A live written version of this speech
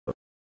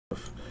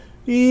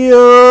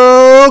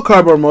Yo,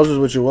 Cardboard Moses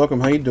with you. Welcome.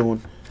 How you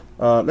doing?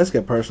 Let's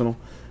get personal.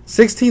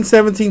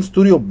 16-17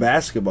 Studio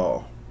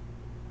Basketball.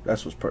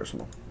 That's what's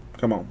personal.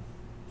 Come on.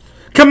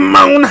 Come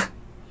on!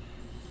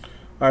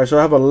 Alright, so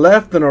I have a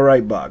left and a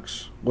right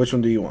box. Which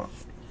one do you want?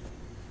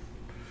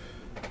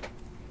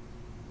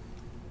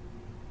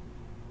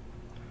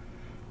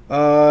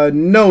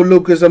 No,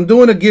 Lucas. I'm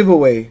doing a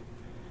giveaway.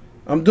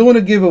 I'm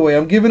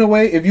giving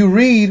away, if you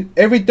read,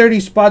 every 30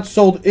 spots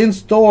sold in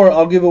store,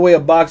 I'll give away a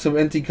box of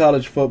NT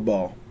College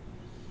football.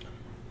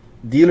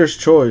 Dealer's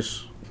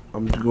choice.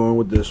 I'm going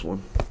with this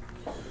one.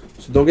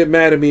 So don't get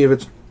mad at me if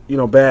it's,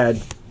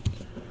 bad.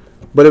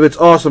 But if it's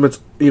awesome, it's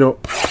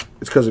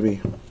because of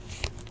me.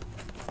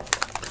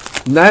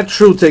 Not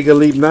true, take a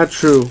leap. Not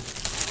true.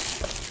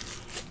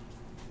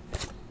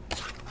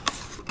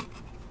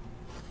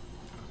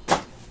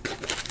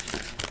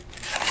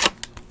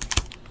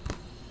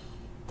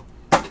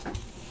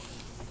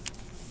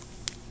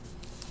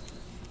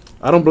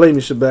 I don't blame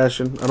you,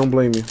 Sebastian. I don't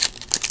blame you.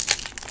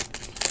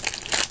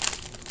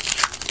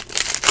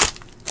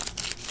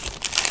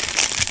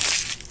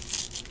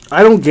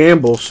 I don't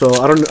gamble, so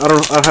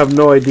I have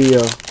no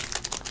idea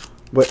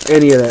what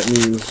any of that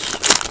means.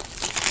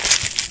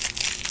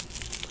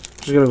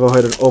 Just gonna go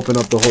ahead and open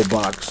up the whole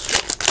box.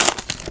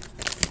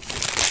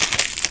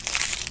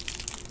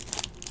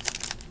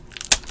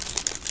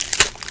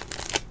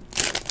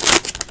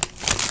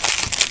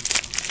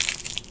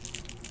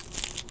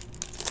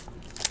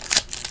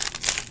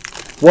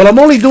 Well, I'm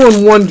only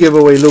doing one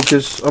giveaway,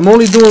 Lucas. I'm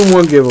only doing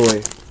one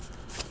giveaway.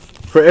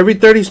 For every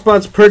 30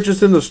 spots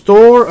purchased in the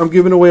store, I'm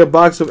giving away a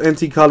box of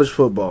NT College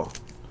football.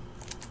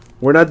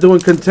 We're not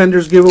doing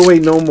contenders giveaway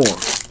no more.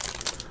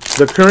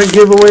 The current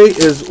giveaway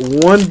is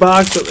one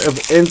box of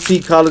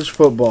NT College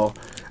football.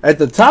 At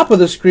the top of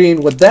the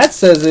screen, what that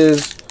says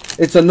is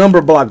it's a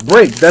number block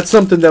break. That's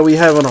something that we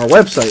have on our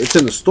website. It's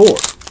in the store.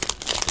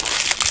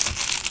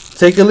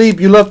 Take a leap.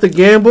 You love to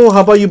gamble?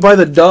 How about you buy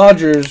the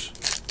Dodgers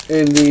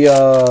in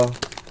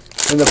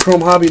the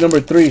Chrome Hobby number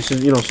 3,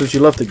 since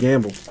you love to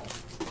gamble.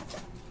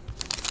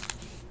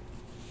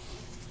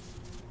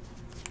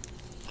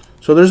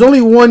 So there's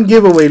only one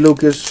giveaway,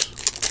 Lucas.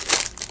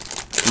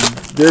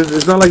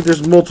 It's not like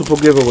there's multiple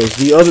giveaways.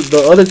 The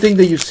other thing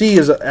that you see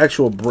is an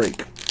actual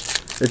break.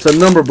 It's a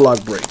number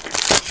block break.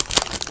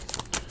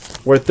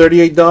 Where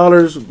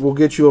 $38 will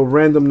get you a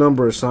random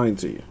number assigned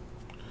to you.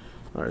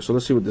 Alright, so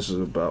let's see what this is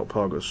about.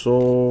 Pau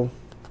Gasol,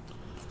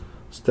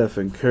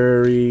 Stephen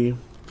Curry.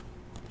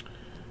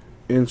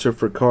 Insert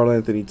for Karl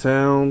Anthony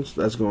Towns.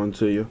 That's going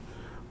to you.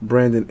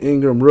 Brandon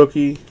Ingram,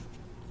 rookie.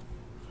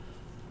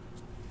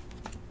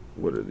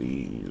 What are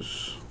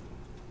these?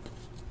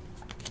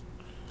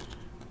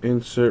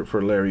 Insert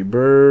for Larry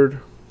Bird.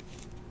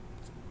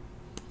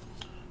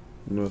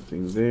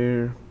 Nothing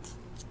there.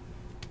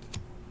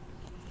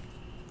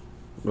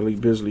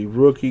 Malik Beasley,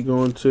 rookie,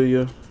 going to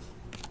you.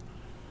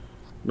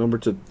 Number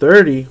to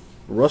 30,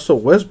 Russell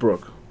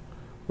Westbrook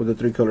with a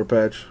 3-color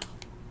patch.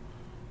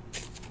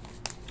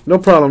 No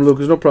problem,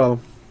 Lucas. No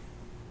problem.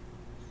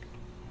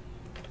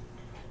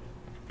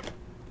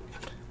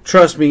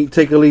 Trust me,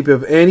 take a leap.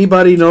 If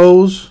anybody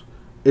knows,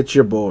 it's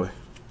your boy.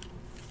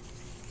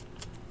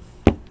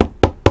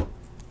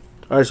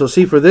 Alright, so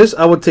see, for this,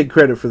 I would take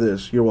credit for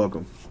this. You're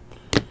welcome.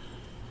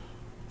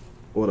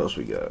 What else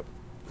we got?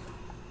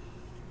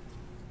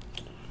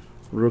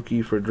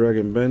 Rookie for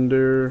Dragon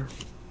Bender.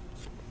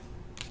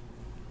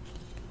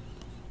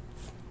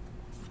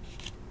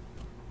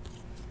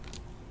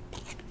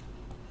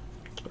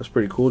 That's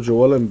pretty cool.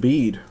 Joel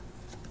Embiid.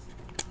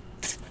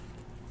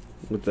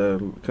 With the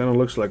kind of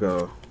looks like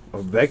a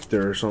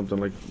vector or something,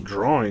 like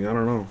drawing. I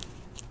don't know.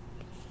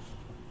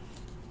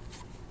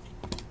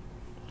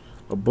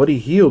 A Buddy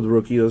Hield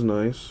rookie. That's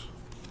nice.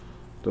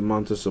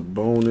 Domantas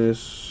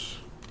Sabonis.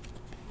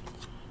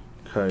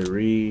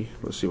 Kyrie.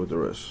 Let's see what the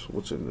rest.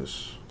 What's in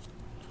this?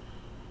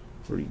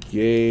 Rudy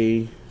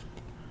Gay.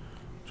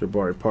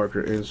 Jabari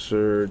Parker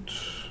insert.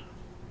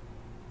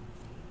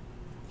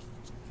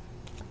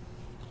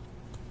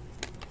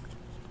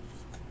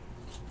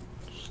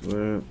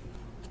 That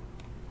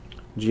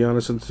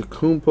Giannis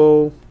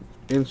Antetokounmpo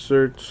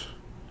insert.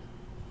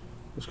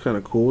 That's kind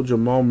of cool.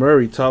 Jamal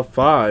Murray top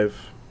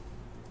 5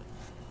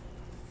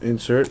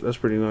 insert. That's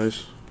pretty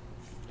nice.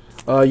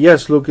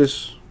 Yes,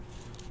 Lucas.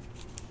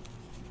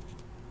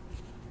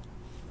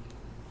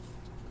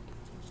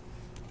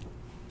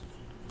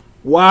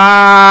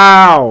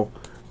 Wow,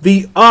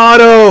 the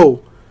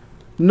auto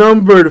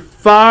numbered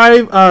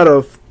 5 out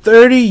of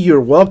 30. You're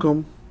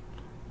welcome.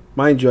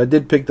 Mind you, I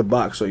did pick the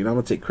box, so I'm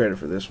going to take credit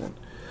for this one.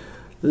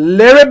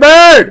 Larry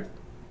Bird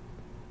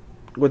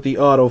with the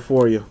auto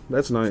for you.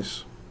 That's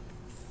nice.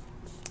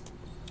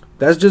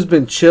 That's just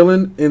been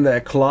chilling in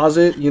that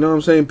closet, you know what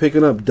I'm saying,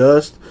 picking up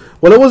dust.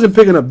 Well, it wasn't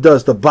picking up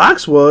dust. The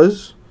box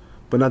was,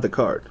 but not the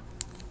card.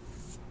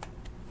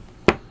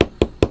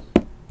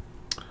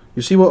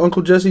 You see what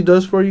Uncle Jesse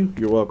does for you?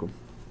 You're welcome.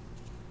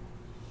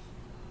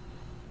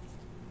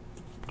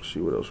 Let's see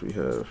what else we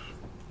have.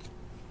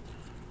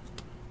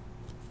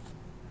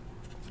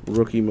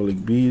 Rookie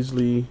Malik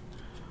Beasley.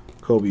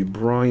 Kobe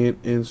Bryant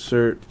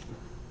insert.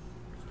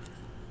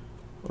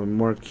 A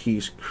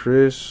Marquise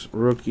Chris,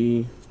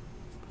 rookie.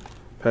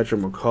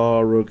 Patrick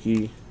McCaw,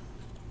 rookie.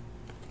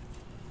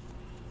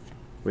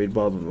 Wade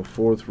Baldwin the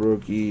fourth,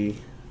 rookie.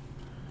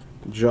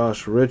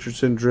 Josh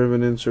Richardson,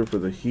 driven insert for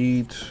the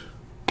Heat.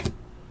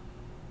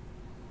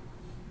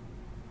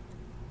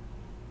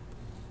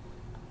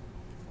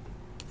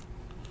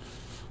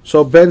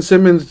 So Ben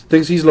Simmons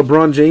thinks he's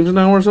LeBron James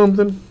now or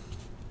something?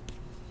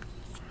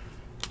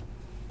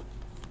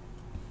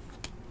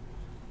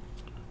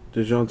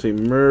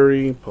 DeJounte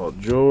Murray, Paul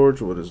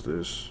George, what is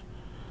this?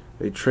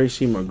 A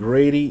Tracy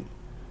McGrady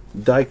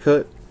die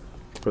cut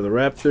for the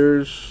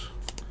Raptors.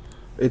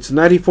 It's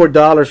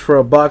 $94 for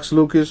a box,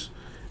 Lucas.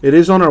 It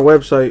is on our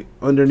website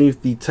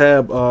underneath the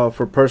tab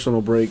for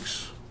personal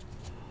breaks.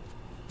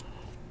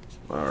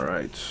 All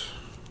right.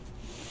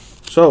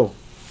 So,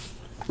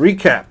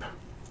 recap.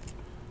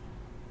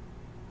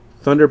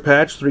 Thunder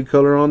patch,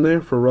 3-color on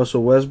there for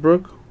Russell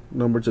Westbrook,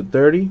 numbered to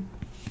 30.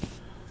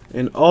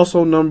 And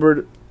also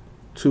numbered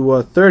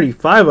to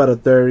 35 out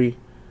of 30,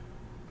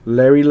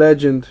 Larry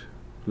Legend,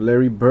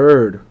 Larry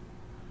Bird,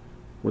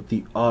 with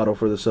the auto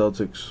for the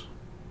Celtics.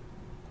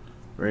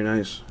 Very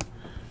nice.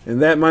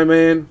 And that, my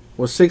man,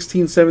 was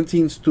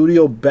 16-17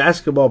 Studio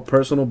Basketball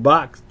personal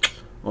box.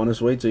 On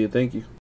its way to you. Thank you.